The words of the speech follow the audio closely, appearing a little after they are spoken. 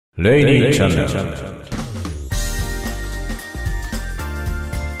レイニーチャンネル。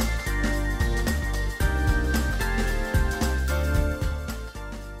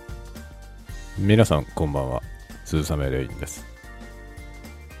皆さんこんばんは、鈴雨レインです。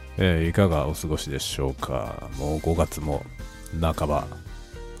いかがお過ごしでしょうか。もう5月も半ば、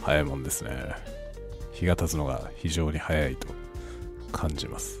早いもんですね。日が経つのが非常に早いと感じ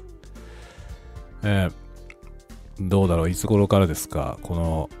ます。どうだろう、いつ頃からですか、こ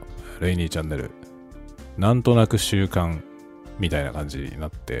のレイニーチャンネル、なんとなく習慣みたいな感じにな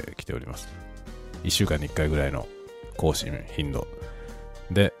ってきております。1週間に1回ぐらいの更新頻度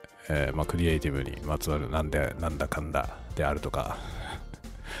で、クリエイティブにまつわるなんだかんだであるとか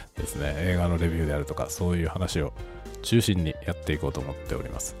ですね、映画のレビューであるとか、そういう話を中心にやっていこうと思っており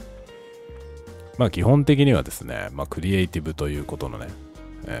ます。基本的にはですね、クリエイティブということのね、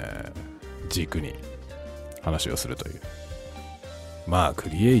軸に話をするという。ク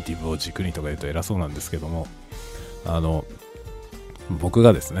リエイティブを軸にとか言うと偉そうなんですけども、僕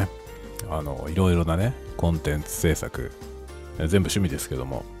がですね、いろいろなね、コンテンツ制作、全部趣味ですけど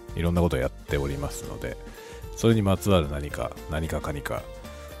も、いろんなことをやっておりますので、それにまつわる何かかにか、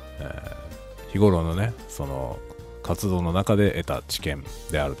日頃のね、その活動の中で得た知見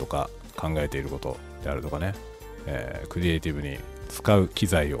であるとか、考えていることであるとかね、クリエイティブに使う機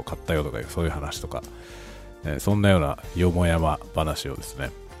材を買ったよとかいう、そういう話とか、そんなようなよもやま話をですね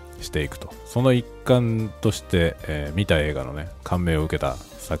していくと。その一環として、見た映画のね感銘を受けた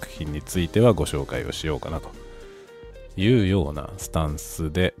作品についてはご紹介をしようかなというようなスタン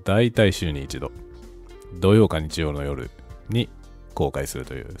スで、だいたい週に一度土曜か日曜の夜に公開する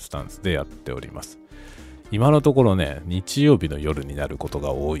というスタンスでやっております。今のところね、日曜日の夜になること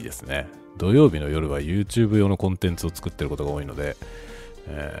が多いですね。土曜日の夜は YouTube 用のコンテンツを作ってることが多いので、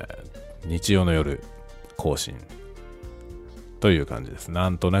日曜の夜更新という感じです。な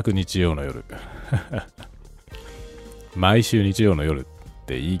んとなく日曜の夜毎週日曜の夜っ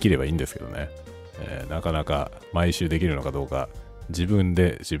て言い切ればいいんですけどね、なかなか毎週できるのかどうか自分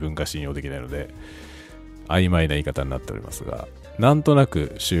が信用できないので曖昧な言い方になっておりますが、なんとな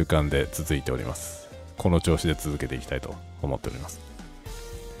く習慣で続いております。この調子で続けていきたいと思っております。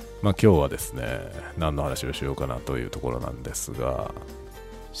今日はですね、何の話をしようかなというところなんですが、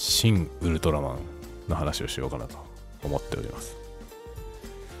新ウルトラマンの話をしようかなと思っております。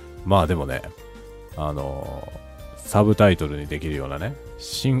でもね、サブタイトルにできるようなね、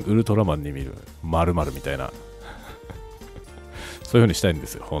新ウルトラマンに見る〇〇みたいなそういう風にしたいんで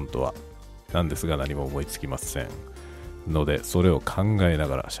すよ、本当は。なんですが何も思いつきませんので、それを考えな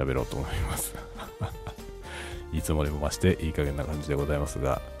がら喋ろうと思いますいつもにも増していい加減な感じでございます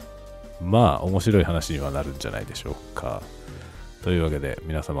が、面白い話にはなるんじゃないでしょうか。というわけで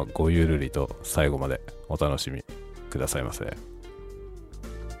皆様ごゆるりと最後までお楽しみくださいませ。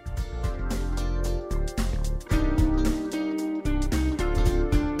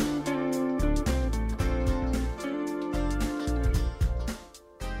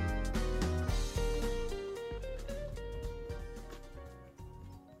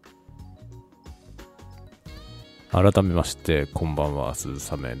改めましてこんばんは、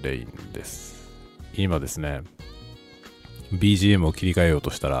鈴雨レインです。今ですね、BGM を切り替えよう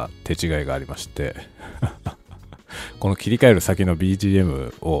としたら手違いがありましてこの切り替える先の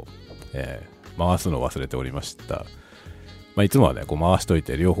BGM を、回すのを忘れておりました。いつもはねこう回しとい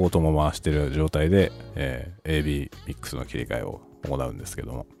て両方とも回してる状態で、AB ミックスの切り替えを行うんですけ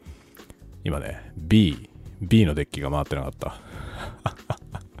ども、今ね B のデッキが回ってなかった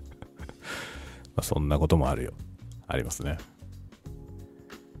そんなこともありますね。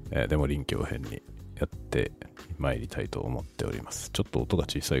でも臨機応変にやって参りたいと思っております。ちょっと音が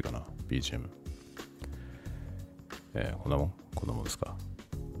小さいかな BGM、こんなもんですか。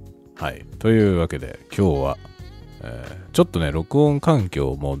はい、というわけで今日は、ちょっとね録音環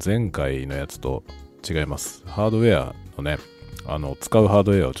境も前回のやつと違います。ハードウェアのね使うハー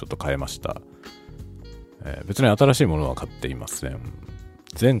ドウェアをちょっと変えました。別に新しいものは買っていません。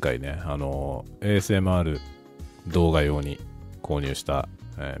前回ねASMR 動画用に購入した、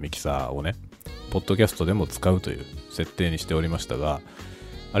ミキサーをねポッドキャストでも使うという設定にしておりましたが、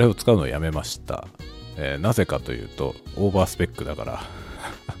あれを使うのをやめました。なぜかというとオーバースペックだから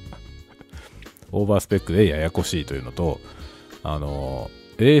オーバースペックでややこしいというのと、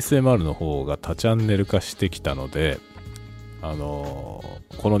ASMR の方が多チャンネル化してきたので、こ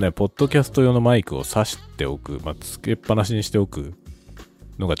のねポッドキャスト用のマイクを挿しておく、つけっぱなしにしておく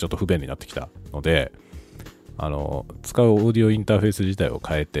のがちょっと不便になってきたので、使うオーディオインターフェース自体を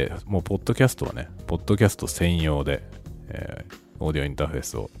変えて、もうポッドキャストはねポッドキャスト専用で、オーディオインターフェー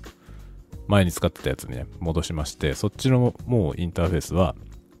スを前に使ってたやつにね戻しまして、そっちのもうインターフェースは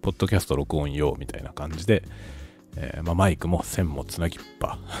ポッドキャスト録音用みたいな感じで、マイクも線もつなぎっ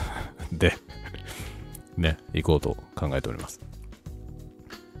ぱでね、行こうと考えております。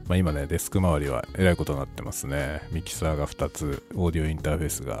今ね、デスク周りはえらいことになってますね。ミキサーが2つ、オーディオインターフェー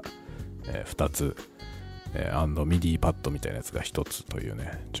スが、2つ、ミディパッドみたいなやつが1つという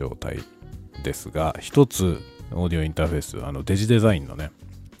ね、状態ですが、1つオーディオインターフェース、デジデザインのね、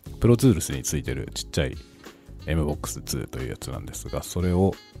プロツールスについてるちっちゃい MBOX2 というやつなんですが、それ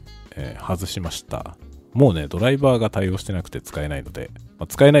を、外しました。もうね、ドライバーが対応してなくて使えないので、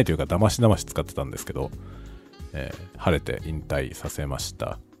使えないというか、だまし使ってたんですけど、晴れて引退させまし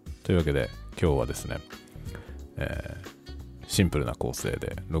た。というわけで、今日はですね、シンプルな構成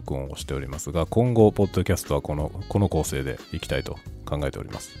で録音をしておりますが、今後、ポッドキャストはこの構成でいきたいと考えており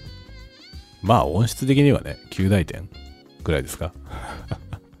ます。音質的にはね、9大点ぐらいですか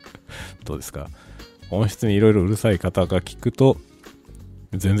どうですか？音質にいろいろうるさい方が聞くと、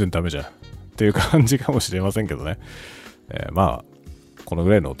全然ダメじゃんっていう感じかもしれませんけどね。このぐ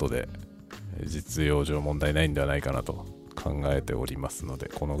らいの音で実用上問題ないんではないかなと考えておりますので、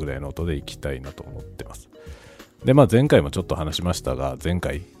このぐらいの音でいきたいなと思ってます。で、前回もちょっと話しましたが、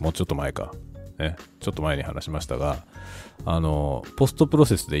もうちょっと前か。ね、ちょっと前に話しましたが、ポストプロ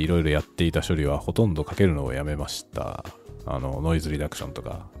セスでいろいろやっていた処理はほとんどかけるのをやめました。ノイズリダクションと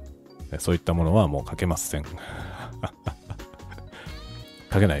か、そういったものはもうかけません。か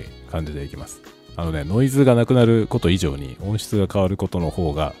けない感じでいきます。ノイズがなくなること以上に音質が変わることの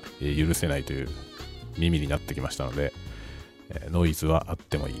方が許せないという耳になってきましたので、ノイズはあっ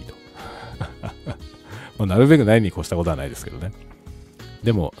てもいいと。なるべくないに越したことはないですけどね。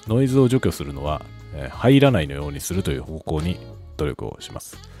でも、ノイズを除去するのは、入らないのようにするという方向に努力をしま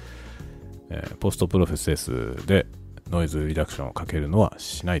す。ポストプロセスでノイズリダクションをかけるのは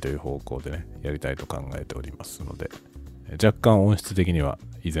しないという方向でね、やりたいと考えておりますので、若干音質的には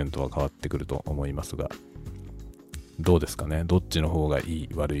以前とは変わってくると思いますが、どうですかね。どっちの方がいい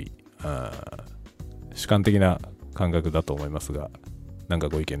悪い、主観的な感覚だと思いますが、なんか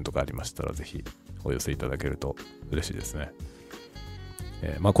ご意見とかありましたらぜひお寄せいただけると嬉しいですね。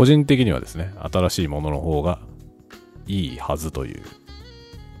個人的にはですね、新しいものの方がいいはずという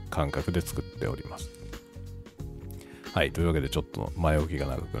感覚で作っております。はい、というわけでちょっと前置きが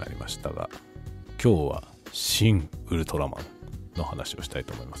長くなりましたが、今日は新ウルトラマンの話をしたい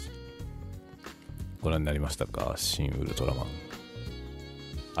と思います。ご覧になりましたか？新ウルトラマン。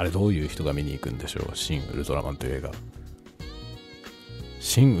あれどういう人が見に行くんでしょう？新ウルトラマンという映画。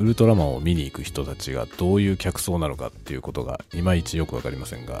新ウルトラマンを見に行く人たちがどういう客層なのかっていうことがいまいちよくわかりま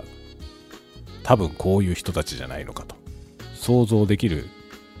せんが、多分こういう人たちじゃないのかと想像できる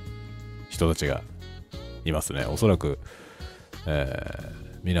人たちがいますね。おそらく、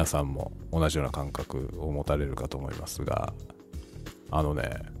皆さんも同じような感覚を持たれるかと思いますが、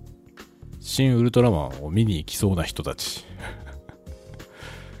新ウルトラマンを見に行きそうな人たち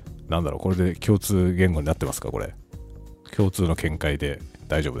なんだろう、これで共通言語になってますか？これ共通の見解で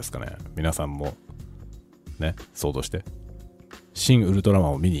大丈夫ですかね？皆さんもね、想像して、新ウルトラマ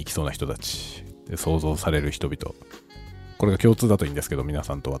ンを見に行きそうな人たちで想像される人々、これが共通だといいんですけど、皆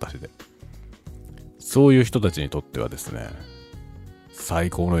さんと私で、そういう人たちにとってはですね、最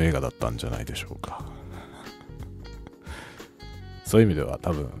高の映画だったんじゃないでしょうか。そういう意味では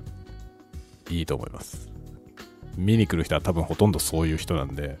多分いいと思います。見に来る人は多分ほとんどそういう人な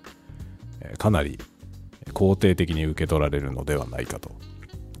んで、かなり肯定的に受け取られるのではないかと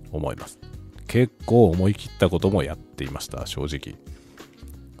思います。結構思い切ったこともやっていました。正直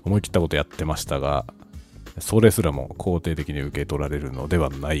思い切ったことやってましたが、それすらも肯定的に受け取られるのでは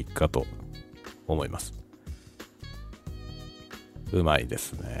ないかと思います。うまいで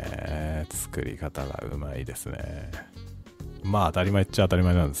すね。作り方がうまいですね。当たり前っちゃ当たり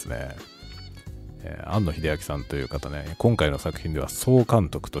前なんですね。庵野秀明さんという方ね、今回の作品では総監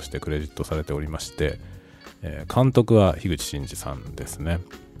督としてクレジットされておりまして、監督は樋口真嗣さんですね。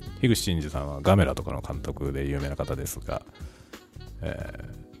樋口真嗣さんはガメラとかの監督で有名な方ですが、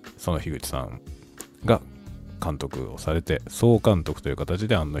その樋口さんが監督をされて、総監督という形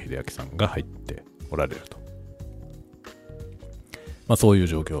で庵野秀明さんが入っておられると、そういう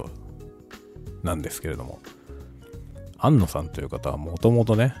状況なんですけれども、庵野さんという方はもとも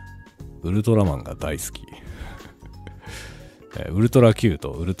とね、ウルトラマンが大好きウルトラ Q と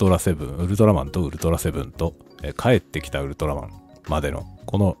ウルトラセブン、ウルトラマンとウルトラセブンと、帰ってきたウルトラマンまでの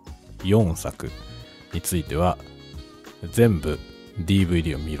この4作については全部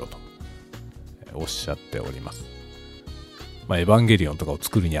DVD を見ろとおっしゃっております。エヴァンゲリオンとかを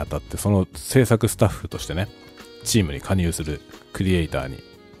作るにあたって、その制作スタッフとしてね、チームに加入するクリエイターに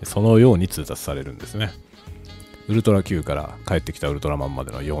そのように通達されるんですね。ウルトラ Q から帰ってきたウルトラマンま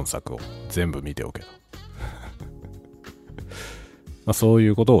での4作を全部見ておけとそうい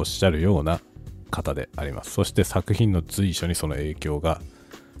うことをおっしゃるような方であります。そして作品の随所にその影響が、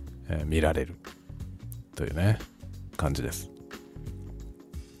見られるというね感じです。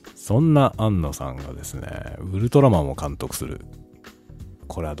そんな庵野さんがですねウルトラマンを監督する、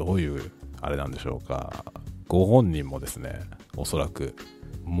これはどういうあれなんでしょうか。ご本人もですねおそらく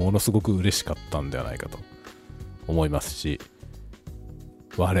ものすごく嬉しかったんではないかと思いますし、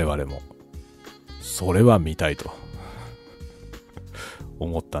我々もそれは見たいと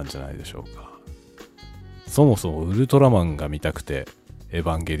思ったんじゃないでしょうか。そもそもウルトラマンが見たくてエヴ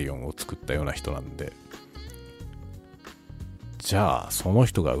ァンゲリオンを作ったような人なんで、じゃあその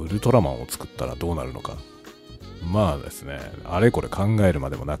人がウルトラマンを作ったらどうなるのか。まあですね、あれこれ考えるま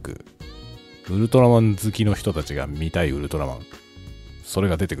でもなく、ウルトラマン好きの人たちが見たいウルトラマン、それ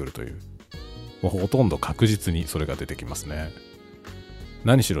が出てくるという、もうほとんど確実にそれが出てきますね。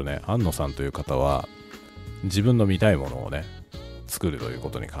何しろね、庵野さんという方は自分の見たいものをね作るというこ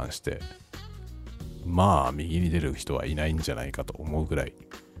とに関してまあ右に出る人はいないんじゃないかと思うぐらい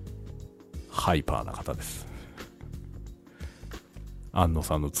ハイパーな方です。庵野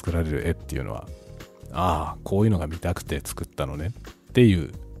さんの作られる絵っていうのは、ああこういうのが見たくて作ったのねってい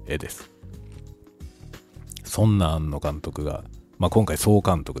う絵です。そんな庵野監督が、今回総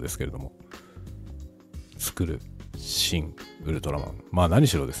監督ですけれども作る新ウルトラマン、何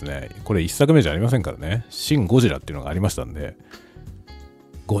しろですね、これ一作目じゃありませんからね、新ゴジラっていうのがありましたんで、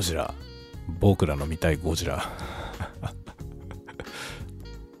ゴジラ、僕らの見たいゴジラ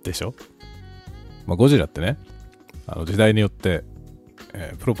でしょ。ゴジラってね、時代によって、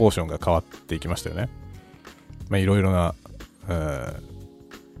プロポーションが変わっていきましたよね。いろいろな、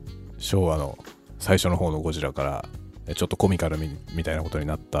昭和の最初の方のゴジラからちょっとコミカルみたいなことに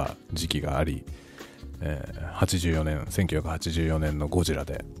なった時期があり、1984年のゴジラ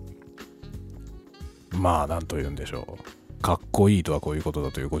でなんと言うんでしょう、かっこいいとはこういうこと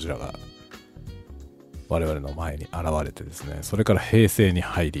だというゴジラが我々の前に現れてですね、それから平成に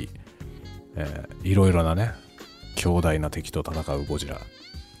入り、いろいろなね強大な敵と戦うゴジラ、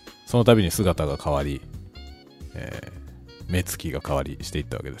その度に姿が変わり、目つきが変わりしていっ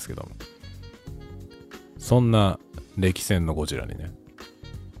たわけですけども、そんな歴戦のゴジラにね、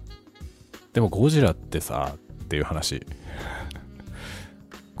でもゴジラってさっていう話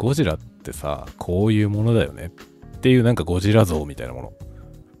ゴジラってさこういうものだよねっていう、なんかゴジラ像みたいなもの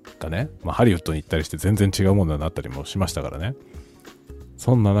がね、ハリウッドに行ったりして全然違うものになったりもしましたからね。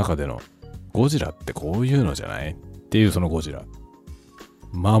そんな中でのゴジラってこういうのじゃないっていう、そのゴジラ、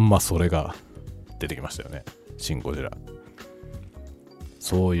それが出てきましたよね、新ゴジラ。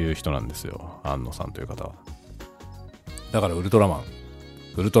そういう人なんですよ、庵野さんという方は。だからウルトラマ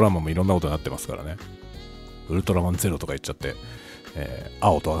ンもいろんなことになってますからね。ウルトラマンゼロとか言っちゃって、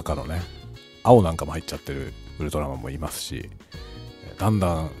青と赤のね、青なんかも入っちゃってるウルトラマンもいますし、だん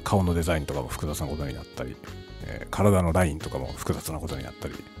だん顔のデザインとかも複雑なことになったり、体のラインとかも複雑なことになった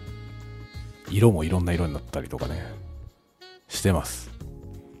り、色もいろんな色になったりとかねしてます。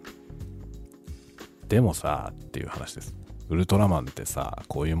でもさっていう話です。ウルトラマンってさ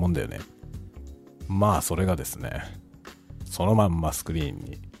こういうもんだよね。それがですね、そのまんまスクリーン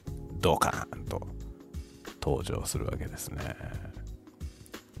にドカーンと登場するわけですね。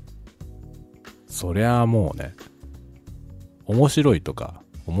そりゃあもうね、面白いとか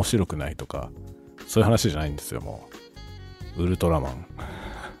面白くないとかそういう話じゃないんですよ。もうウルトラマン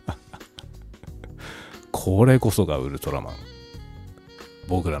これこそがウルトラマン、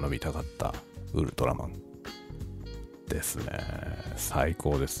僕らの見たかったウルトラマンですね。最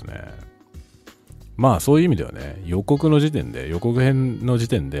高ですね。そういう意味ではね、予告編の時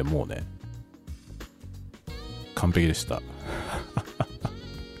点でもうね完璧でした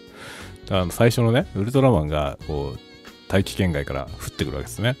最初のねウルトラマンがこう大気圏外から降ってくるわけで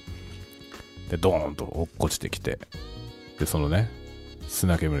すね。でドーンと落っこちてきて、でそのね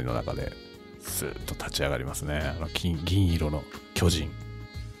砂煙の中でスーッと立ち上がりますね。銀色の巨人、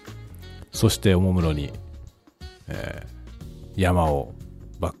そしておもむろに、山を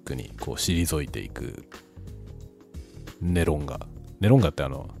バックにこう退いていくネロンガって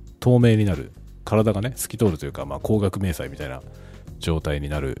透明になる、体がね透き通るというか、光学迷彩みたいな状態に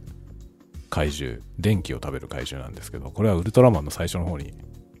なる怪獣、電気を食べる怪獣なんですけど、これはウルトラマンの最初の方に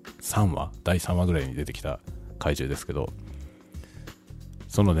第3話ぐらいに出てきた怪獣ですけど、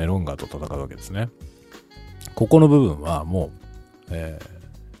そのネロンガと戦うわけですね。ここの部分はもう、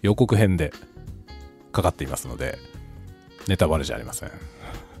予告編でかかっていますのでネタバレじゃありません。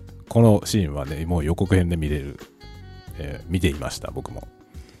このシーンはねもう予告編で見ていました僕も。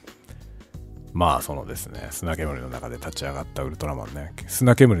まあそのですね、砂煙の中で立ち上がったウルトラマンね、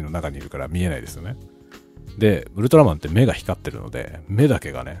砂煙の中にいるから見えないですよね。でウルトラマンって目が光ってるので、目だ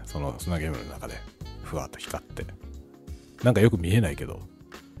けがねその砂煙の中でふわっと光って、なんかよく見えないけど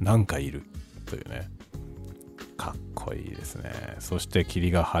なんかいるというね、かっこいいですね。そして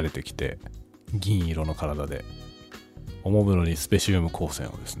霧が晴れてきて銀色の体でおもむろにスペシウム光線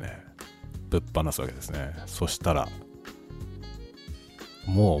をですねぶっ放すわけですね。そしたら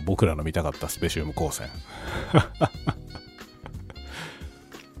もう僕らの見たかったスペシウム光線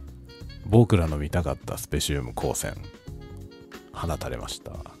僕らの見たかったスペシウム光線放たれまし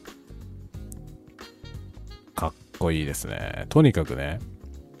た。かっこいいですね。とにかくね、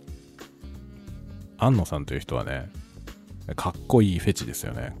安野さんという人はね、かっこいいフェチです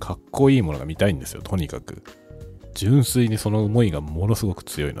よね。かっこいいものが見たいんですよ。とにかく純粋にその思いがものすごく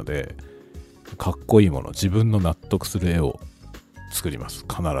強いので、かっこいいもの、自分の納得する絵を作ります。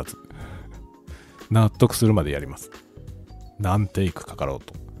必ず納得するまでやります。何テイクかかろう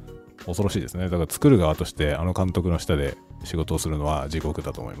と。恐ろしいですね。だから作る側としてあの監督の下で仕事をするのは地獄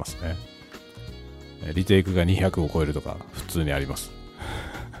だと思いますね。リテイクが200を超えるとか普通にあります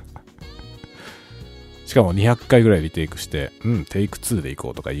しかも200回ぐらいリテイクしてテイク2でい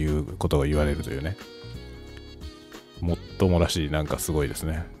こうとかいうことを言われるというね、もっともらしい、なんかすごいです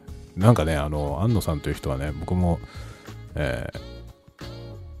ね。なんかね、安野さんという人はね、僕も、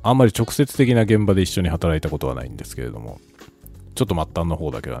あんまり直接的な現場で一緒に働いたことはないんですけれども、ちょっと末端の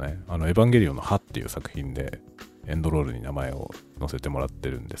方だけはね、エヴァンゲリオンの歯っていう作品でエンドロールに名前を載せてもらって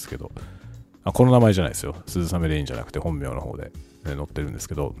るんですけど、この名前じゃないですよ。鈴雨レインじゃなくて本名の方で、載ってるんです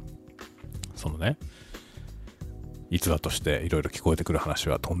けど、そのね、逸話としていろいろ聞こえてくる話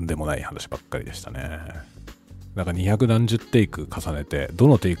はとんでもない話ばっかりでしたね。なんか200何十テイク重ねて、ど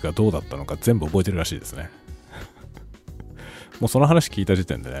のテイクがどうだったのか全部覚えてるらしいですね。もうその話聞いた時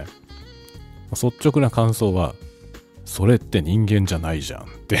点でね、率直な感想は、それって人間じゃないじゃんっ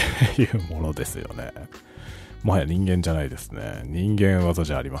ていうものですよね。もはや人間じゃないですね。人間技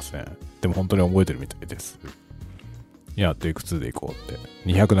じゃありません。でも本当に覚えてるみたいです。いや、テイク2で行こうって。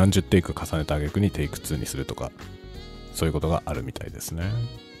200何十テイク重ねた挙句にテイク2にするとか、そういうことがあるみたいですね。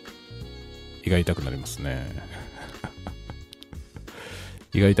胃が痛くなりますね。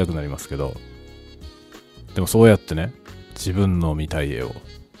胃が痛くなりますけど、でもそうやってね、自分の見たい絵を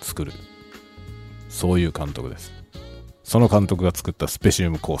作る。そういう監督です。その監督が作ったスペシ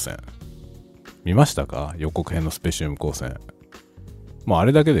ウム光線。見ましたか？予告編のスペシウム光線。もうあ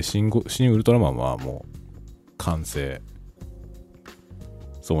れだけで新ウルトラマンはもう完成。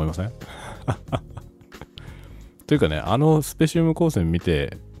そう思いません？というかね、あのスペシウム光線見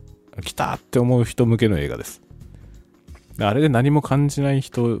て、来たって思う人向けの映画です。あれで何も感じない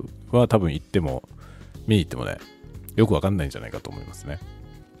人は多分見に行ってもね、よくわかんないんじゃないかと思いますね。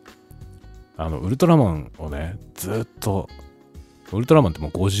ウルトラマンをね、ずっと、ウルトラマンっても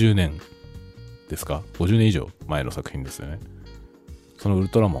う50年ですか？ 50 年以上前の作品ですよね。そのウル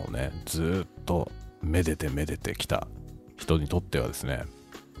トラマンをね、ずっとめでてきた人にとってはですね、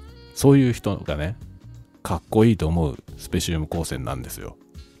そういう人がね、かっこいいと思うスペシウム光線なんですよ。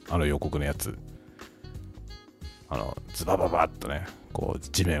予告のやつ。ズバババッとね、こう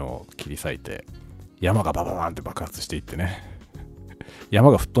地面を切り裂いて、山がバババーンって爆発していってね、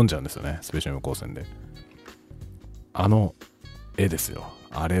山が吹っ飛んじゃうんですよね、スペシウム光線で。絵ですよ。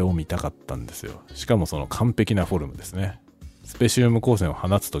あれを見たかったんですよ。しかもその完璧なフォルムですね。スペシウム光線を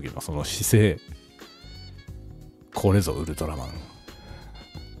放つ時のその姿勢。これぞウルトラマン。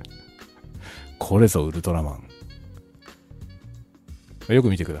これぞウルトラマン。よく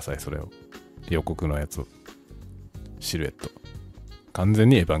見てください、それを。予告のやつを。シルエット。完全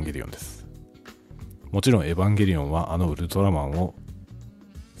にエヴァンゲリオンです。もちろんエヴァンゲリオンはウルトラマンを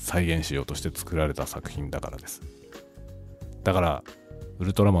再現しようとして作られた作品だからです。だからウ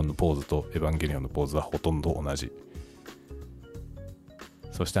ルトラマンのポーズとエヴァンゲリオンのポーズはほとんど同じ。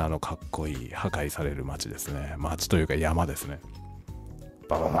そしてかっこいい破壊される街ですね。街というか山ですね。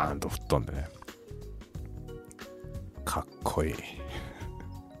バババーンと吹っ飛んでね、かっこいい。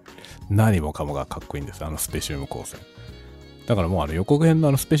何もかもがかっこいいんです、スペシウム光線。だからもう予告編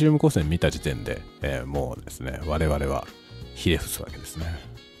のスペシウム光線見た時点で、もうですね、我々はひれ伏すわけですね。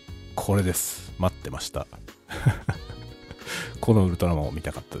これです。待ってました。このウルトラマンを見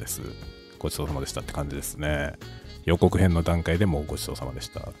たかったです。ごちそうさまでしたって感じですね。予告編の段階でもうごちそうさまでし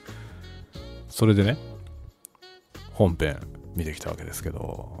た。それでね、本編見てきたわけですけ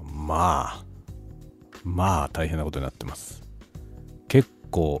ど、まあ大変なことになってます。結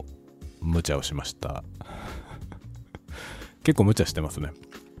構無茶をしました。結構無茶してますね。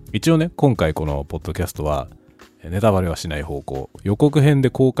一応ね、今回このポッドキャストは、ネタバレはしない方向、予告編で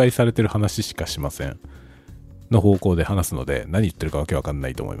公開されてる話しかしませんの方向で話すので、何言ってるかわけわかんな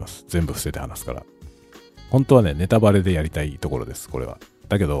いと思います。全部伏せて話すから。本当はね、ネタバレでやりたいところです、これは。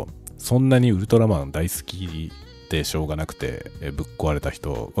だけど、そんなにウルトラマン大好きでしょうがなくて、ぶっ壊れた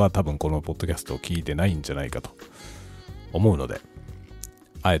人は多分このポッドキャストを聞いてないんじゃないかと思うので、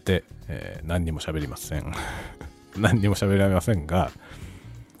あえて、何にも喋りません。何にも喋られませんが、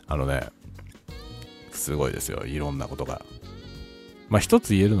すごいですよ、いろんなことが。まあ一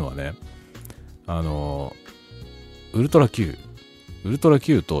つ言えるのはね、ウルトラ Q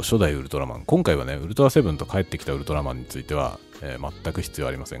と初代ウルトラマン、今回はねウルトラセブンと帰ってきたウルトラマンについては、全く必要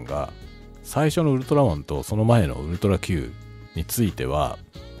ありませんが、最初のウルトラマンとその前のウルトラ Q については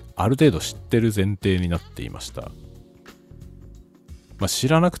ある程度知ってる前提になっていました。まあ知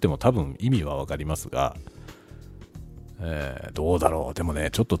らなくても多分意味はわかりますが、どうだろう、でも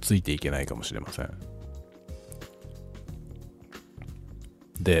ねちょっとついていけないかもしれません。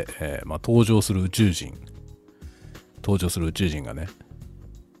で、まあ登場する宇宙人がね、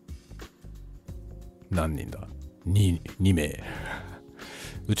何人だ 2名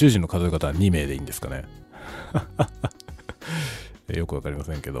宇宙人の数え方は2名でいいんですかね。よくわかりま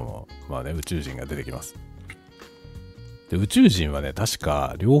せんけども、まあね、宇宙人が出てきます。で、宇宙人はね、確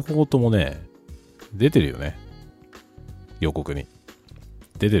か両方ともね、出てるよね。予告に。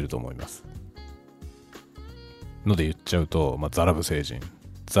出てると思います。ので言っちゃうと、まあ、ザラブ星人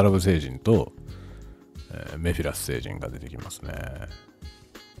と、メフィラス星人が出てきますね。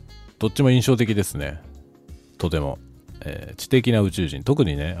どっちも印象的ですね。とても。知的な宇宙人、特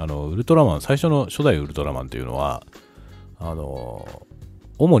にね、ウルトラマン、最初の初代ウルトラマンというのは、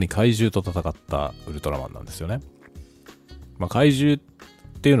主に怪獣と戦ったウルトラマンなんですよね。まあ、怪獣っ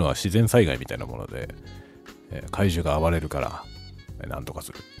ていうのは自然災害みたいなもので、怪獣が暴れるからなんとか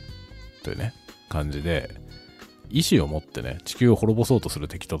するというね感じで、意志を持ってね地球を滅ぼそうとする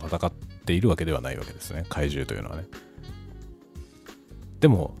敵と戦っているわけではないわけですね、怪獣というのはね。で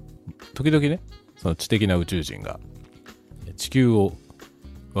も時々ね、その知的な宇宙人が地球を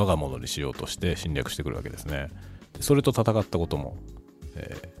我が物にしようとして侵略してくるわけですね。でそれと戦ったことも、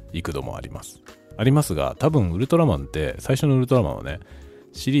幾度もありますが、多分ウルトラマンって最初のウルトラマンはね、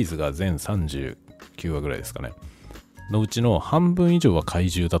シリーズが全39話ぐらいですかねのうちの半分以上は怪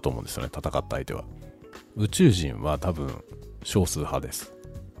獣だと思うんですよね、戦った相手は。宇宙人は多分少数派です。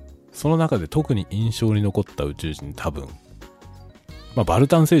その中で特に印象に残った宇宙人、多分まあバル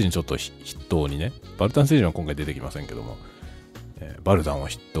タン星人ちょっと筆頭にね、バルタン星人は今回出てきませんけども、バルタンを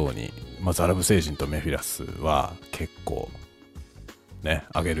筆頭に、まあ、ザラブ星人とメフィラスは結構ね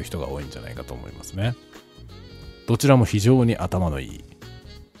上げる人が多いんじゃないかと思いますね。どちらも非常に頭のいい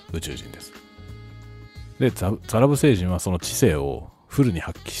宇宙人です。でザラブ星人はその知性をフルに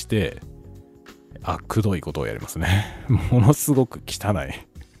発揮してくどいことをやりますね。ものすごく汚い、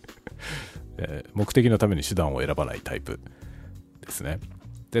目的のために手段を選ばないタイプですね。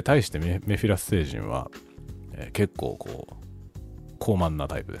で対してメフィラス星人は、結構こう高慢な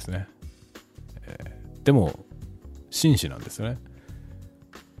タイプですね。でも紳士なんですよね。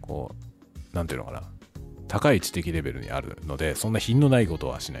こうなんていうのかな、高い知的レベルにあるので、そんな品のないこと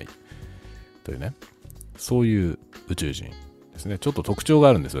はしないというね、そういう宇宙人ですね。ちょっと特徴が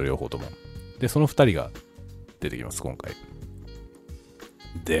あるんですよ、両方とも。でその2人が出てきます今回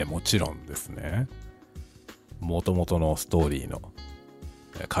で。もちろんですね、元々のストーリーの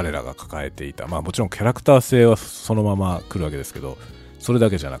彼らが抱えていた、まあもちろんキャラクター性はそのまま来るわけですけど、それだ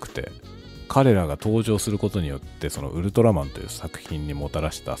けじゃなくて彼らが登場することによってそのウルトラマンという作品にもた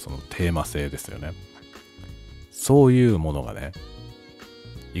らしたそのテーマ性ですよね。そういうものがね、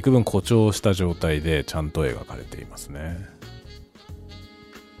幾分誇張した状態でちゃんと描かれていますね。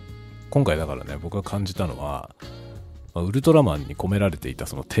今回だからね、僕が感じたのは、ウルトラマンに込められていた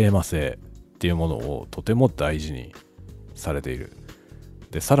そのテーマ性っていうものをとても大事にされている。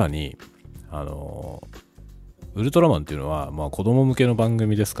でさらにウルトラマンっていうのは、まあ、子供向けの番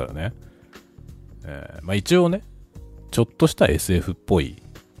組ですからね、まあ、一応ねちょっとした SF っぽい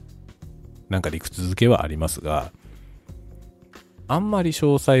なんか理屈付けはありますが、あんまり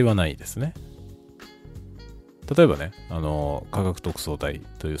詳細はないですね。例えばね、科学特捜隊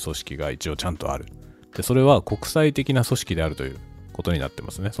という組織が一応ちゃんとある。でそれは国際的な組織であるということになって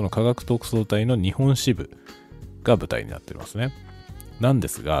ますね。その科学特捜隊の日本支部が舞台になってますね。なんで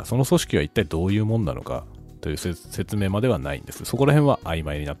すが、その組織は一体どういうもんなのかという説明まではないんです。そこら辺は曖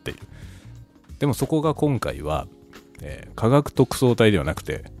昧になっている。でもそこが今回は、科学特捜隊ではなく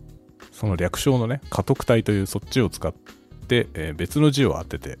て、その略称のね、科特隊というそっちを使って、別の字を当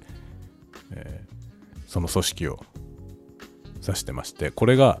てて、その組織を指してまして、こ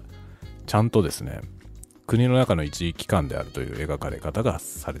れがちゃんとですね、国の中の一機関であるという描かれ方が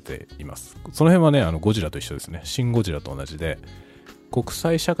されています。その辺はね、ゴジラと一緒ですね。シン・ゴジラと同じで、国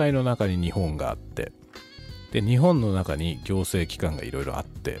際社会の中に日本があって、で日本の中に行政機関がいろいろあっ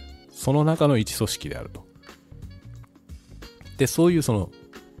て、その中の一組織であると。でそういうその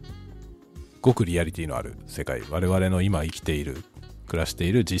ごくリアリティのある世界、我々の今生きている暮らして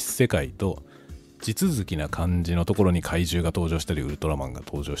いる実世界と地続きな感じのところに怪獣が登場したりウルトラマンが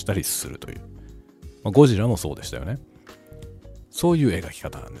登場したりするという、ゴジラもそうでしたよね。そういう描き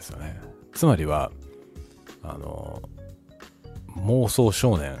方なんですよね。つまりは妄想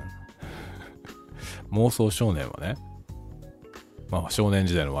少年はね、少年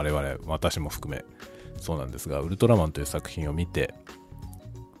時代の我々、私も含めそうなんですが、ウルトラマンという作品を見て、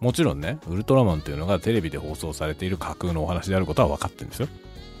もちろんね、ウルトラマンというのがテレビで放送されている架空のお話であることは分かってるんですよ。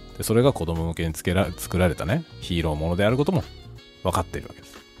でそれが子供向けに作られたね、ヒーローものであることも分かっているわけで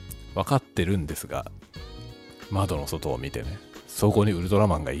す。分かってるんですが、窓の外を見てね、そこにウルトラ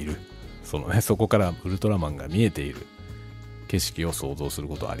マンがいる、そこからウルトラマンが見えている景色を想像する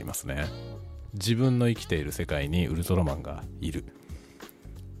ことはありますね。自分の生きている世界にウルトラマンがいるっ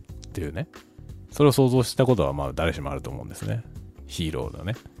ていうね、それを想像したことは誰しもあると思うんですね。ヒーロ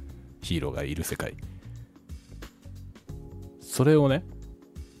ーがいる世界、それをね、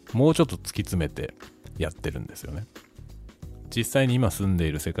もうちょっと突き詰めてやってるんですよね。実際に今住んで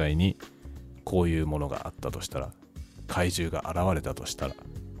いる世界にこういうものがあったとしたら、怪獣が現れたとしたら、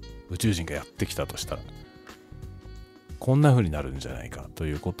宇宙人がやってきたとしたら、こんな風になるんじゃないかと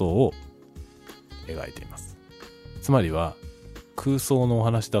いうことを描いています。つまりは空想のお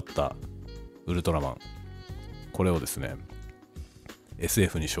話だったウルトラマン、これをですね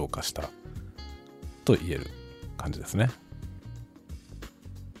SF に昇華したと言える感じですね。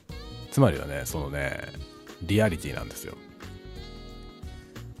つまりはね、リアリティなんですよ。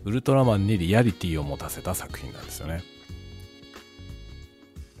ウルトラマンにリアリティを持たせた作品なんですよね。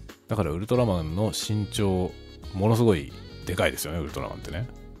だからウルトラマンの身長ものすごいでかいですよね、ウルトラマンってね。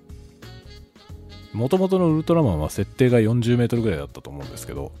もともとのウルトラマンは設定が40メートルぐらいだったと思うんです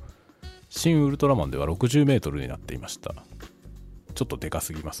けど、新ウルトラマンでは60メートルになっていました。ちょっとでか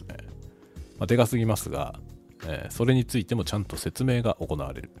すぎますね。でかすぎますが、それについてもちゃんと説明が行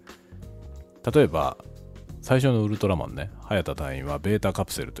われる。例えば最初のウルトラマンね、早田隊員はベータカ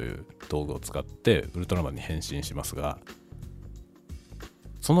プセルという道具を使ってウルトラマンに変身しますが、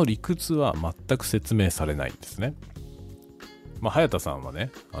その理屈は全く説明されないんですね。早田さんはね、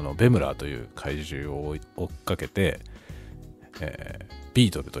ベムラーという怪獣を追っかけて、ビ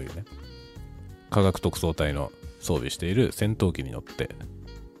ートルというね、科学特捜隊の装備している戦闘機に乗って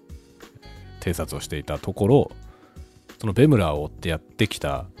偵察をしていたところ、そのベムラーを追ってやってき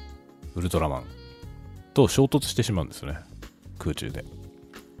たウルトラマンと衝突してしまうんですよね、空中で。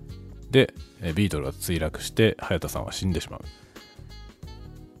でビートルが墜落して早田さんは死んでしまう。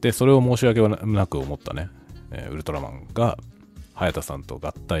でそれを申し訳なく思ったね、ウルトラマンが早田さんと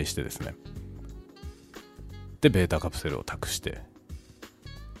合体してですね、でベータカプセルを託して、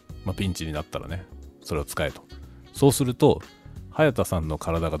ピンチになったらね、それを使えと。そうすると早田さんの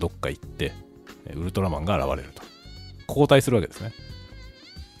体がどっか行ってウルトラマンが現れると、交代するわけですね、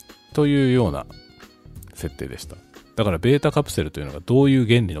というような設定でした。だからベータカプセルというのがどういう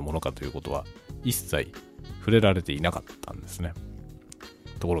原理のものかということは一切触れられていなかったんですね。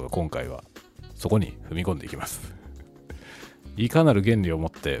ところが今回はそこに踏み込んでいきます。いかなる原理をも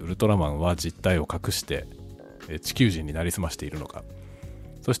ってウルトラマンは実体を隠して地球人になりすましているのか、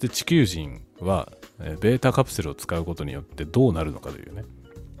そして地球人はベータカプセルを使うことによってどうなるのかというね、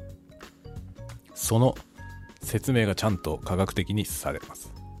その説明がちゃんと科学的にされま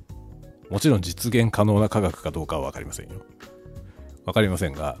す。もちろん実現可能な科学かどうかは分かりませんよ。分かりませ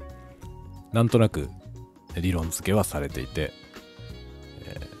んが、なんとなく理論付けはされていて、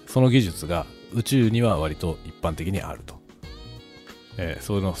その技術が宇宙には割と一般的にあると。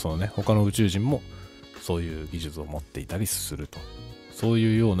そのね、他の宇宙人もそういう技術を持っていたりすると。そう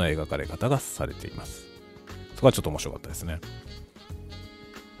いうような描かれ方がされています。そこはちょっと面白かったですね。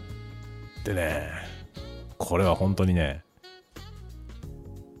でね、これは本当にね、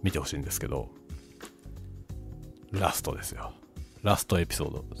見てほしいんですけど、ラストですよ。ラストエピソ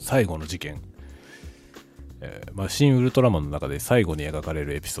ード、最後の事件。新ウルトラマンの中で最後に描かれ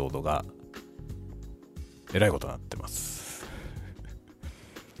るエピソードがえらいことになってます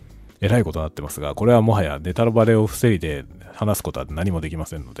えらいことになってますが、これはもはやネタバレを防いで話すことは何もできま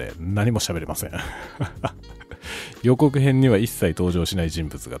せんので、何も喋れません予告編には一切登場しない人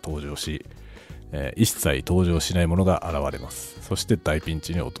物が登場し、一切登場しないものが現れます。そして大ピン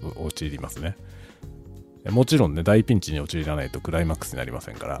チに陥りますね。もちろんね、大ピンチに陥らないとクライマックスになりま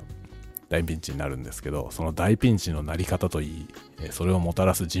せんから、大ピンチになるんですけど、その大ピンチのなり方といい、それをもた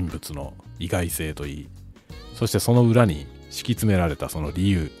らす人物の意外性といい、そしてその裏に敷き詰められたその理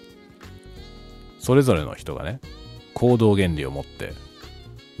由、それぞれの人がね、行動原理を持って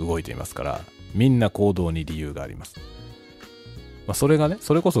動いていますから、みんな行動に理由があります。それがね、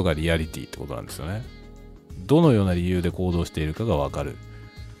それこそがリアリティってことなんですよね。どのような理由で行動しているかがわかる。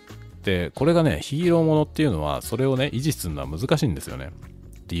で、これがね、ヒーローものっていうのは、それをね、維持するのは難しいんですよね。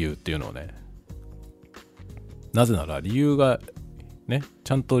理由っていうのをね。なぜなら、理由がね、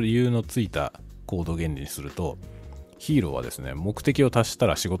ちゃんと理由のついた行動原理にすると、ヒーローはですね、目的を達した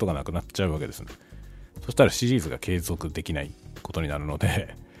ら仕事がなくなっちゃうわけですね。そしたらシリーズが継続できないことになるの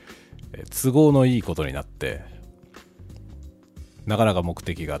で、都合のいいことになって、なかなか目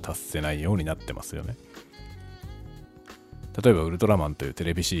的が達せないようになってますよね。例えばウルトラマンというテ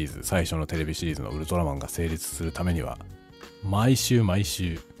レビシリーズ、最初のテレビシリーズのウルトラマンが成立するためには、毎週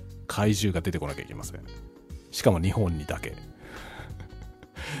怪獣が出てこなきゃいけません。しかも日本にだけ。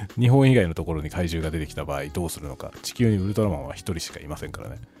日本以外のところに怪獣が出てきた場合どうするのか。地球にウルトラマンは一人しかいませんから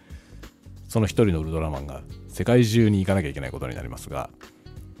ね。その一人のウルトラマンが世界中に行かなきゃいけないことになりますが、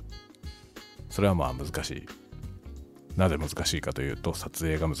それはまあ難しい。なぜ難しいかというと、撮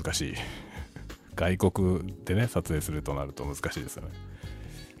影が難しい。外国でね、撮影するとなると難しいですよね。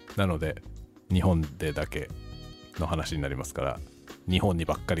なので、日本でだけの話になりますから、日本に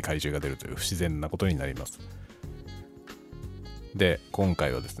ばっかり怪獣が出るという不自然なことになります。で、今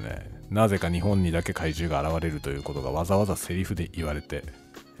回はですね、なぜか日本にだけ怪獣が現れるということがわざわざセリフで言われて、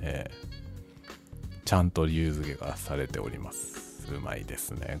ちゃんと理由付けがされております。うまいで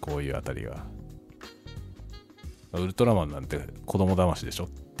すね、こういうあたりが。ウルトラマンなんて子供騙しでしょっ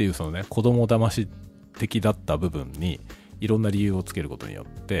ていう、そのね、子供騙し的だった部分にいろんな理由をつけることによ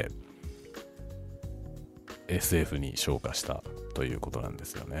ってSF に昇華したということなんで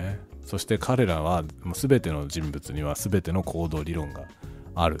すよね。そして彼らは全ての人物には全ての行動理論が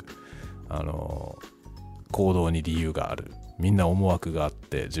ある。行動に理由がある。みんな思惑があっ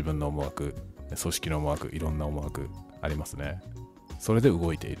て、自分の思惑、組織の思惑、いろんな思惑ありますね。それで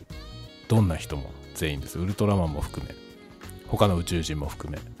動いている。どんな人も全員です。ウルトラマンも含め、他の宇宙人も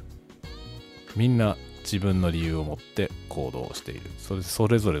含め、みんな自分の理由を持って行動をしている。そ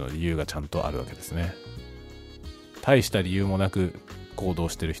れぞれの理由がちゃんとあるわけですね。大した理由もなく行動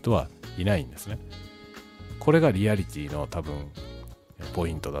している人はいないんですね。これがリアリティの多分ポ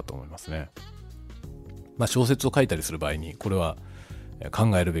イントだと思いますね。小説を書いたりする場合にこれは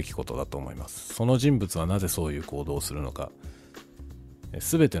考えるべきことだと思います。その人物はなぜそういう行動をするのか、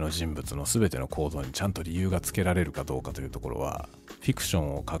全ての人物の全ての行動にちゃんと理由がつけられるかどうかというところは、フィクショ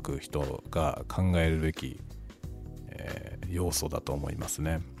ンを書く人が考えるべき、要素だと思います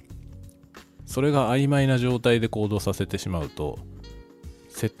ね。それが曖昧な状態で行動させてしまうと、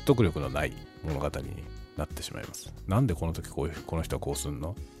説得力のない物語になってしまいます。なんでこの時この人はこうすん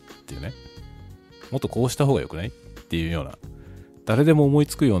のっていうね、もっとこうした方が良くないっていうような、誰でも思い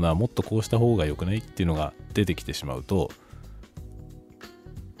つくようなもっとこうした方が良くないっていうのが出てきてしまうと、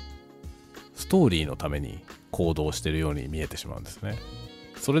ストーリーのために行動しているように見えてしまうんですね。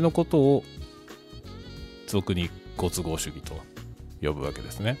それのことを俗にご都合主義と呼ぶわけで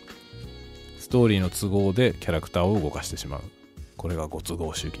すね。ストーリーの都合でキャラクターを動かしてしまう。これがご都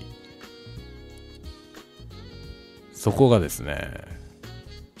合主義。そこがですね、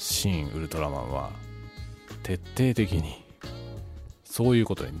新ウルトラマンは徹底的にそういう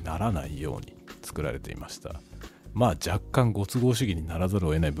ことにならないように作られていました。若干ご都合主義にならざる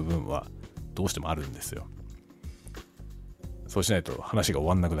を得ない部分はどうしてもあるんですよ。そうしないと話が終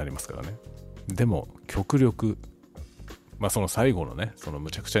わんなくなりますからね。でも極力、その最後のね、その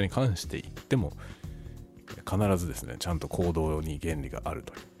むちゃくちゃに関して言っても必ずですね、ちゃんと行動に原理がある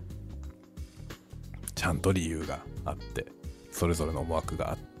という、ちゃんと理由があって、それぞれの思惑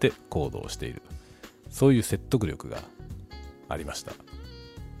があって行動している、そういう説得力がありました。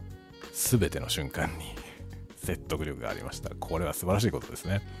すべての瞬間に説得力がありました。これは素晴らしいことです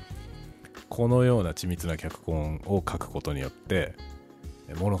ね。このような緻密な脚本を書くことによって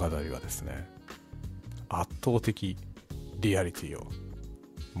物語はですね、圧倒的リアリティを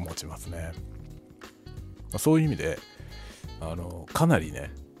持ちますね。そういう意味でかなりね、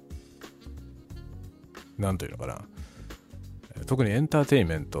なんというのかな、特にエンターテイン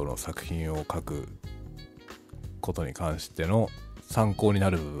メントの作品を書くことに関しての参考にな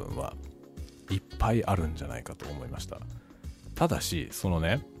る部分はいっぱいあるんじゃないかと思いました。ただし、その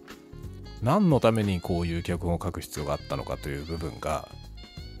ね、何のためにこういう脚本を書く必要があったのかという部分が、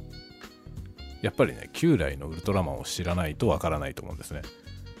やっぱりね、旧来のウルトラマンを知らないとわからないと思うんですね。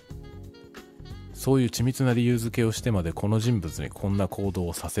そういう緻密な理由付けをしてまでこの人物にこんな行動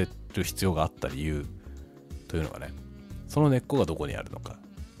をさせる必要があった理由というのがね、その根っこがどこにあるのか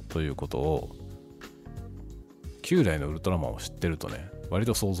ということを旧来のウルトラマンを知ってるとね、割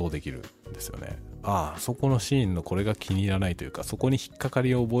と想像できるんですよね。ああ、そこのシーンのこれが気に入らないというか、そこに引っかか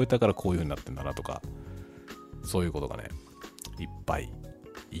りを覚えたからこういう風になってんだなとか、そういうことがね、いっぱい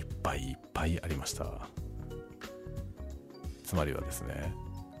ありました。つまりはですね、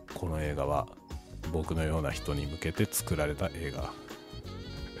この映画は僕のような人に向けて作られた映画。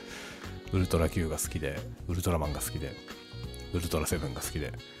ウルトラ Q が好きで、ウルトラマンが好きで、ウルトラセブンが好き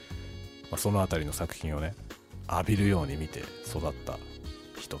で、そのあたりの作品をね、浴びるように見て育った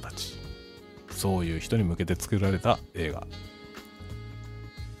人たち、そういう人に向けて作られた映画。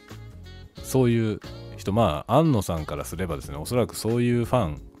そういう人、安野さんからすればですね、おそらくそういうファ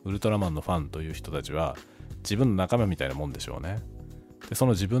ン、ウルトラマンのファンという人たちは自分の仲間みたいなもんでしょうね。で、そ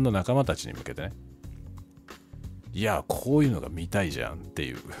の自分の仲間たちに向けてね、いや、こういうのが見たいじゃんって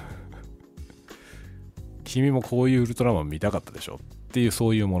いう君もこういうウルトラマン見たかったでしょっていう、そ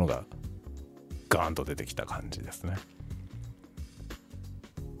ういうものがガーンと出てきた感じですね。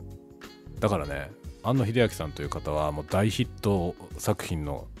だからね、庵野秀明さんという方はもう大ヒット作品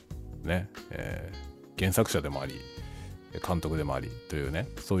のね、原作者でもあり監督でもありというね、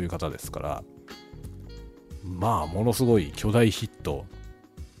そういう方ですから、ものすごい巨大ヒット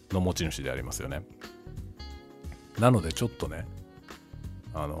の持ち主でありますよね。なのでちょっとね、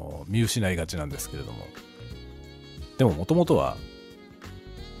見失いがちなんですけれども、でももともとは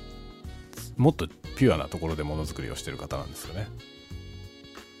もっとピュアなところでものづくりをしている方なんですよね。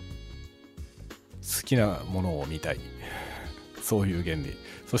好きなものを見たいそういう原理、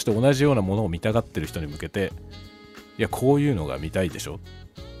そして同じようなものを見たがってる人に向けて、いや、こういうのが見たいでしょ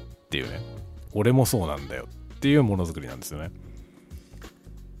っていうね、俺もそうなんだよっていうものづくりなんですよね。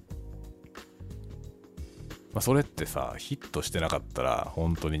それってさ、ヒットしてなかったら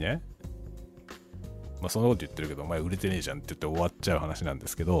本当にね、そんなこと言ってるけどお前売れてねえじゃんって言って終わっちゃう話なんで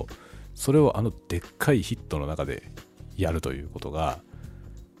すけど、それをでっかいヒットの中でやるということが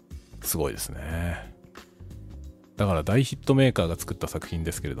すごいですね。だから大ヒットメーカーが作った作品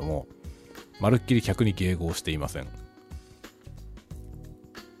ですけれども、まるっきり客に迎合していません。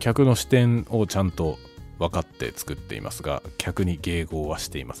客の視点をちゃんと分かって作っていますが、客に迎合はし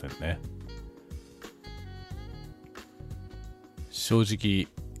ていませんね。正直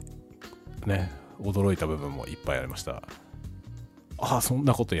ね、驚いた部分もいっぱいありました。ああ、そん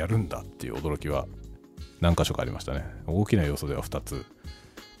なことやるんだっていう驚きは何箇所かありましたね。大きな要素では2つ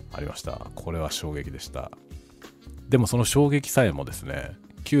ありました。これは衝撃でした。でもその衝撃さえもですね、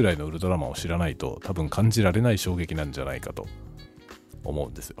旧来のウルトラマンを知らないと多分感じられない衝撃なんじゃないかと思う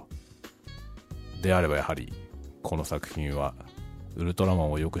んですよ。であればやはりこの作品はウルトラマ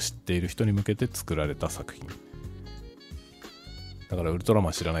ンをよく知っている人に向けて作られた作品だから、ウルトラ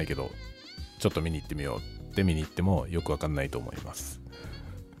マン知らないけどちょっと見に行ってみようって見に行ってもよくわかんないと思います。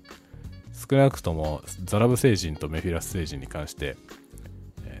少なくともザラブ星人とメフィラス星人に関して、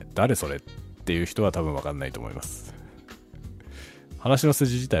誰それっていう人は多分わかんないと思います。話の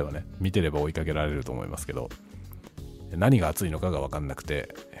筋自体はね、見てれば追いかけられると思いますけど、何が熱いのかが分かんなく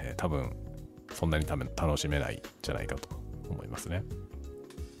て、多分そんなに楽しめないんじゃないかと思いますね。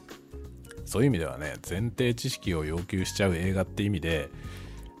そういう意味ではね、前提知識を要求しちゃう映画って意味で、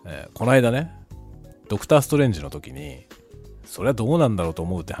この間ね、ドクターストレンジの時にそれはどうなんだろうと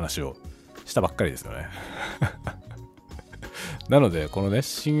思うって話をしたばっかりですよね。なのでこのね、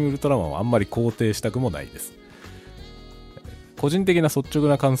新ウルトラマンはあんまり肯定したくもないです。個人的な率直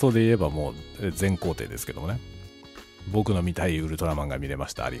な感想で言えばもう全肯定ですけどもね、僕の見たいウルトラマンが見れま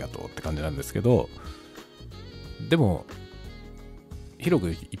した、ありがとうって感じなんですけど、でも広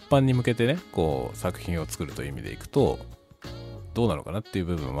く一般に向けてね、こう作品を作るという意味でいくとどうなのかなっていう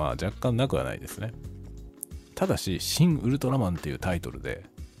部分は若干なくはないですね。ただし新ウルトラマンっていうタイトルで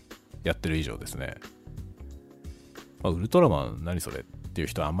やってる以上ですね、ウルトラマン何それっていう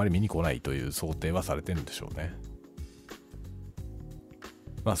人はあんまり見に来ないという想定はされてるんでしょうね。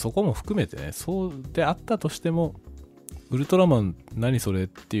そこも含めてね、そうであったとしてもウルトラマン何それっ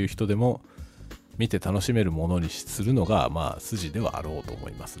ていう人でも見て楽しめるものにするのが筋ではあろうと思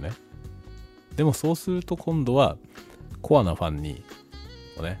いますね。でもそうすると今度はコアなファンに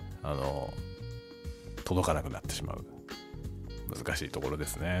もね、届かなくなってしまう。難しいところで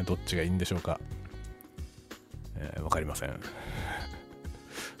すね。どっちがいいんでしょうか。わかりません。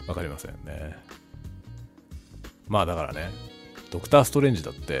わかりませんね。だからね、ドクターストレンジ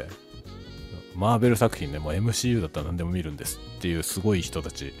だってマーベル作品ね、もう MCU だったら何でも見るんですっていうすごい人た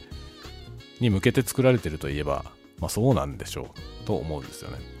ちに向けて作られてるといえば、そうなんでしょうと思うんです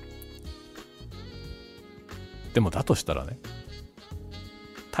よね。でもだとしたらね、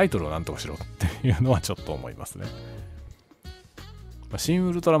タイトルをなんとかしろっていうのはちょっと思いますね。新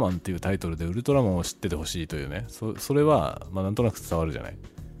ウルトラマンっていうタイトルでウルトラマンを知っててほしいというね、それはなんとなく伝わるじゃない。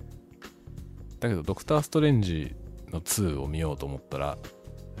だけどドクターストレンジの2を見ようと思ったら、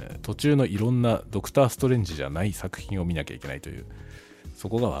途中のいろんなドクターストレンジじゃない作品を見なきゃいけないという、そ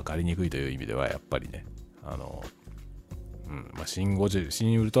こが分かりにくいという意味ではやっぱりね、新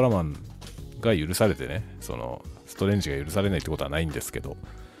ウルトラマンが許されてね、そのストレンジが許されないってことはないんですけど、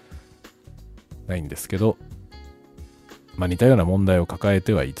似たような問題を抱え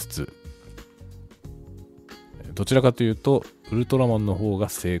てはいつつ、どちらかというとウルトラマンの方が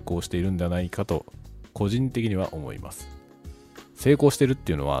成功しているんではないかと個人的には思います。成功してるっ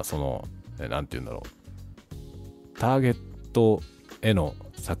ていうのは、なんていうんだろう、ターゲットへの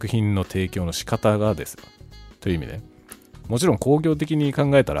作品の提供の仕方がですよという意味で、もちろん工業的に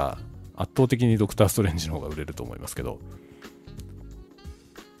考えたら圧倒的にドクターストレンジの方が売れると思いますけど、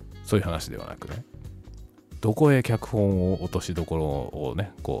そういう話ではなくね、どこへ脚本を落としどころを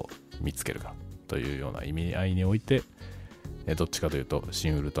ねこう見つけるかというような意味合いにおいて、どっちかというと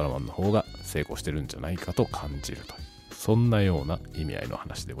新ウルトラマンの方が成功してるんじゃないかと感じるという、そんなような意味合いの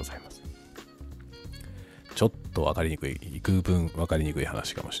話でございます。ちょっと分かりにくい、幾分分かりにくい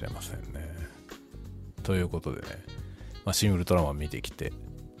話かもしれませんね。ということでね、新ウルトラマン見てきて、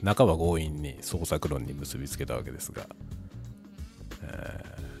半ば強引に創作論に結びつけたわけですが、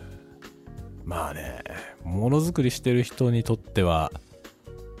ものづくりしてる人にとっては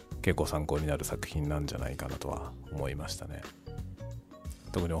結構参考になる作品なんじゃないかなとは思いましたね。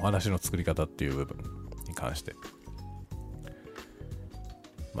特にお話の作り方っていう部分に関して、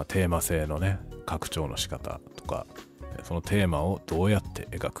テーマ性のね拡張の仕方とか、そのテーマをどうやって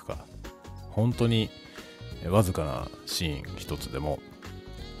描くか、本当にわずかなシーン一つでも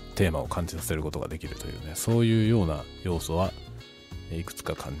テーマを感じさせることができるというね、そういうような要素はいくつ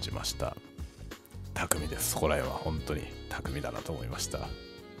か感じました。巧みです。そこら辺は本当に巧みだなと思いました。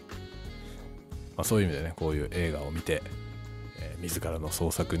そういう意味でね、こういう映画を見て、自らの創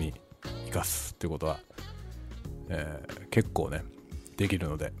作に生かすっていうことは、結構ねできる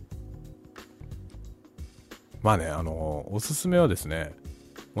ので、おすすめはですね、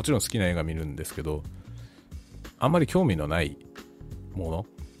もちろん好きな映画見るんですけど、あんまり興味のないもの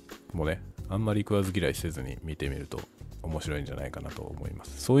もね、あんまり食わず嫌いせずに見てみると面白いんじゃないかなと思いま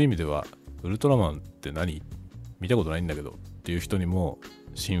す。そういう意味ではウルトラマンって何？見たことないんだけどっていう人にも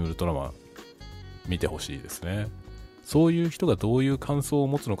新ウルトラマン見てほしいですね。そういう人がどういう感想を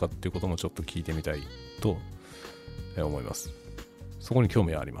持つのかっていうこともちょっと聞いてみたいと思います。そこに興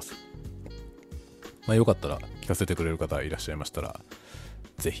味はあります。よかったら聞かせてくれる方いらっしゃいましたら、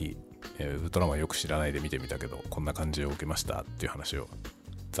ぜひ、ウルトラマンよく知らないで見てみたけどこんな感じを受けましたっていう話を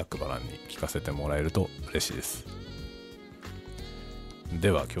ざっくばらんに聞かせてもらえると嬉しいです。で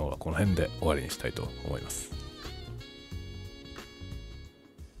は今日はこの辺で終わりにしたいと思います。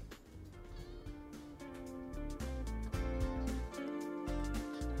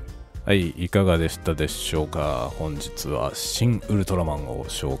はい、いかがでしたでしょうか。本日は新ウルトラマンを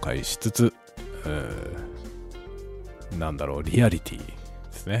紹介しつつ、リアリティで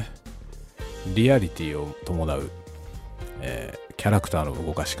すね。リアリティを伴う、キャラクターの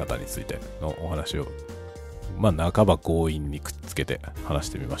動かし方についてのお話を半ば強引にくっつけて話し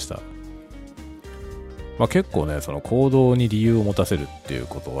てみました。結構ね、その行動に理由を持たせるっていう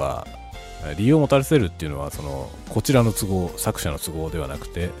ことは、理由を持たせるっていうのはこちらの都合、作者の都合ではなく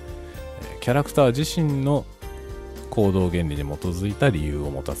て、キャラクター自身の行動原理に基づいた理由を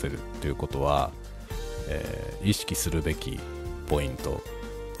持たせるっていうことは、意識するべきポイント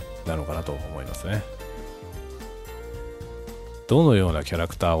なのかなと思いますね。どのようなキャラ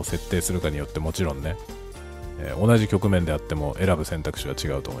クターを設定するかによってもちろんね、同じ局面であっても選ぶ選択肢は違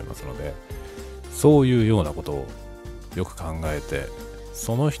うと思いますので、そういうようなことをよく考えて、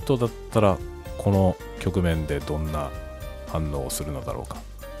その人だったらこの局面でどんな反応をするのだろうか、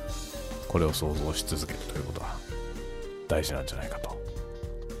これを想像し続けるということは大事なんじゃないかと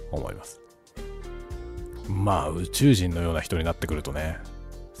思います。宇宙人のような人になってくるとね、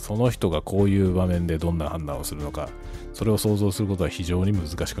その人がこういう場面でどんな判断をするのか、それを想像することは非常に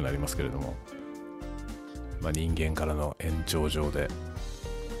難しくなりますけれども、人間からの延長上で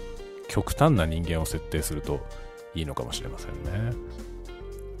極端な人間を設定するといいのかもしれませんね。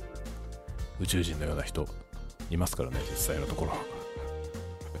宇宙人のような人いますからね、実際のところ。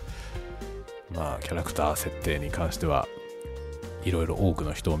キャラクター設定に関してはいろいろ多く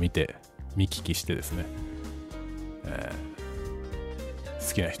の人を見聞きしてですね、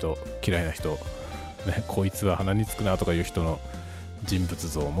好きな人嫌いな人、こいつは鼻につくなとかいう人の人物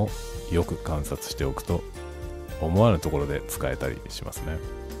像もよく観察しておくと思わぬところで使えたりしますね。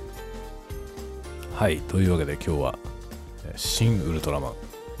はい、というわけで今日は新ウルトラマン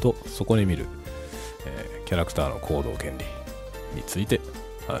とそこに見る、キャラクターの行動原理について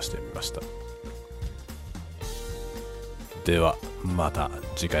話してみました。ではまた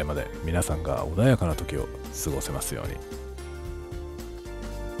次回まで皆さんが穏やかな時を過ごせますように。